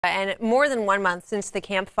And more than 1 month since the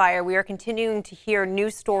Camp Fire, we are continuing to hear new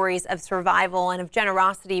stories of survival and of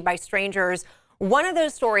generosity by strangers. One of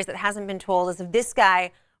those stories that hasn't been told is of this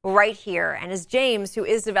guy right here. And as James, who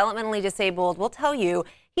is developmentally disabled, will tell you,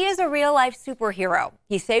 he is a real-life superhero.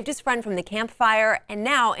 He saved his friend from the Camp Fire, and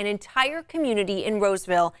now an entire community in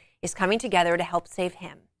Roseville is coming together to help save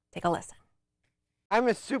him. Take a listen. I'm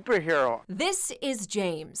a superhero. This is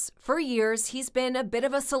James. For years, he's been a bit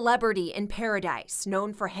of a celebrity in Paradise,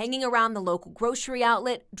 known for hanging around the local grocery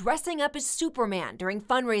outlet, dressing up as Superman during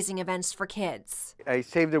fundraising events for kids. I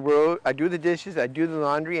save the world, I do the dishes, I do the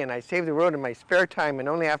laundry, and I save the world in my spare time and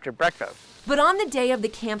only after breakfast. But on the day of the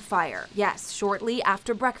Camp Fire, yes, shortly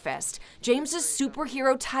after breakfast, James's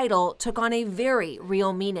superhero title took on a very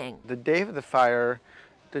real meaning. The day of the fire,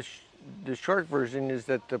 the short version is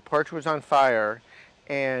that the porch was on fire,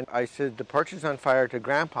 and I said the porch is on fire to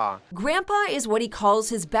Grandpa. Grandpa is what he calls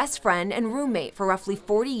his best friend and roommate for roughly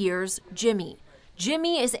 40 years, Jimmy.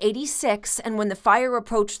 Jimmy is 86, and when the fire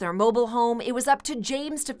approached their mobile home, it was up to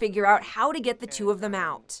James to figure out how to get the two of them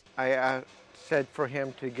out. I said for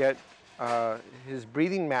him to get his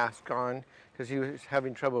breathing mask on because he was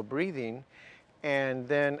having trouble breathing, and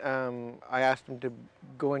then I asked him to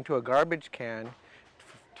go into a garbage can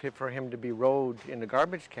for him to be rolled in the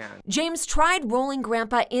garbage can. James tried rolling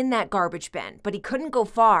Grandpa in that garbage bin, but he couldn't go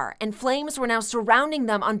far, and flames were now surrounding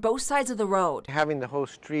them on both sides of the road. Having the whole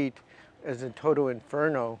street as a total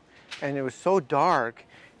inferno, and it was so dark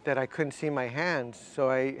that I couldn't see my hands, so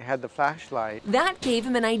I had the flashlight. That gave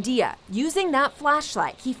him an idea. Using that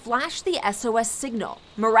flashlight, he flashed the SOS signal.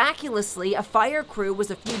 Miraculously, a fire crew was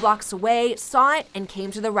a few blocks away, saw it, and came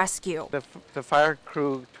to the rescue. The fire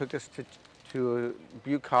crew took us to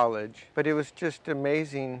Butte College, but it was just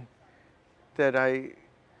amazing that I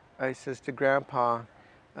says to Grandpa,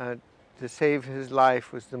 to save his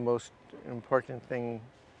life was the most important thing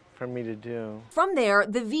for me to do. From there,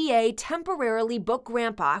 the VA temporarily booked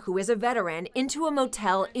Grandpa, who is a veteran, into a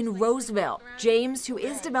motel in Roseville. James, who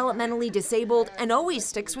is developmentally disabled and always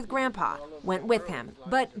sticks with Grandpa, went with him.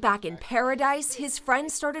 But back in Paradise, his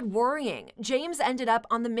friends started worrying. James ended up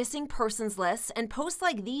on the missing persons list, and posts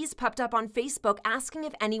like these popped up on Facebook asking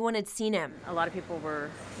if anyone had seen him. A lot of people were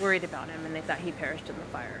worried about him, and they thought he perished in the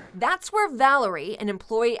fire. That's where Valerie, an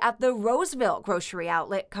employee at the Roseville grocery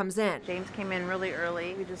outlet, comes in. James came in really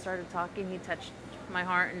early. We just started talking. He touched my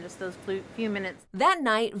heart in just those few minutes. That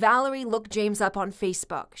night, Valerie looked James up on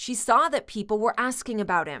Facebook. She saw that people were asking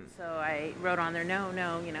about him. So I wrote on there,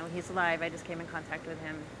 no, he's alive. I just came in contact with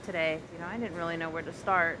him today. I didn't really know where to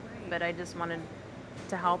start, but I just wanted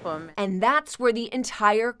to help him. And that's where the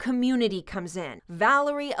entire community comes in.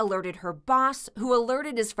 Valerie alerted her boss, who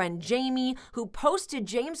alerted his friend Jamie, who posted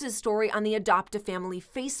James's story on the Adopt a Family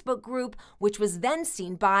Facebook group, which was then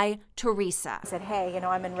seen by Teresa. I said, hey,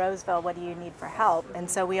 I'm in Roseville, what do you need for help? And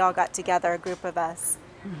so we all got together, a group of us,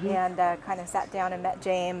 and kind of sat down and met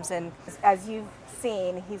James. And as you've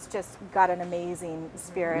seen, he's just got an amazing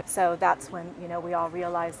spirit. So that's when, we all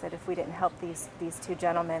realized that if we didn't help these two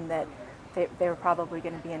gentlemen, that they were probably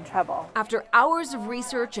going to be in trouble. After hours of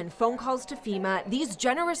research and phone calls to FEMA, these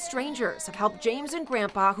generous strangers have helped James and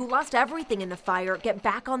Grandpa, who lost everything in the fire, get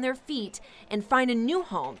back on their feet and find a new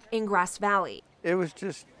home in Grass Valley. It was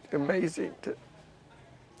just amazing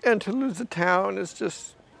to lose a town is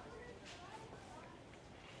just,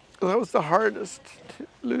 that was the hardest, to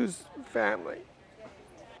lose family.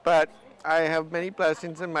 But I have many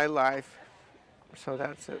blessings in my life, so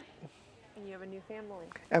that's it. And you have a new family.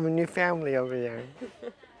 I have a new family over there.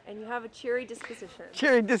 And you have a cheery disposition.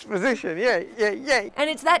 Cheery disposition, yay, yay, yay. And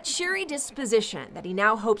it's that cheery disposition that he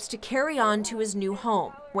now hopes to carry on to his new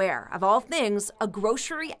home, where, of all things, a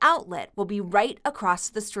grocery outlet will be right across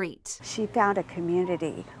the street. She found a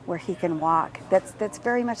community where he can walk that's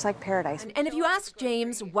very much like Paradise. And if you ask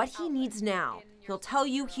James what he needs now, he'll tell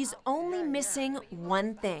you he's only missing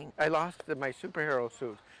one thing. I lost my superhero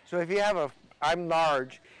suit. So if you have I'm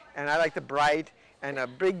large, and I like the bright, and a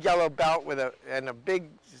big yellow belt and a big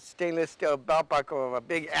stainless steel belt buckle of a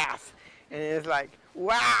big ass. And it's like,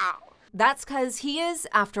 wow. That's because he is,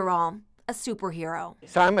 after all, a superhero.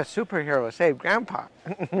 So I'm a superhero, save Grandpa.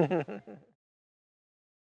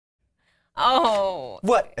 Oh.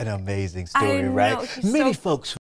 What an amazing story, right? Many folks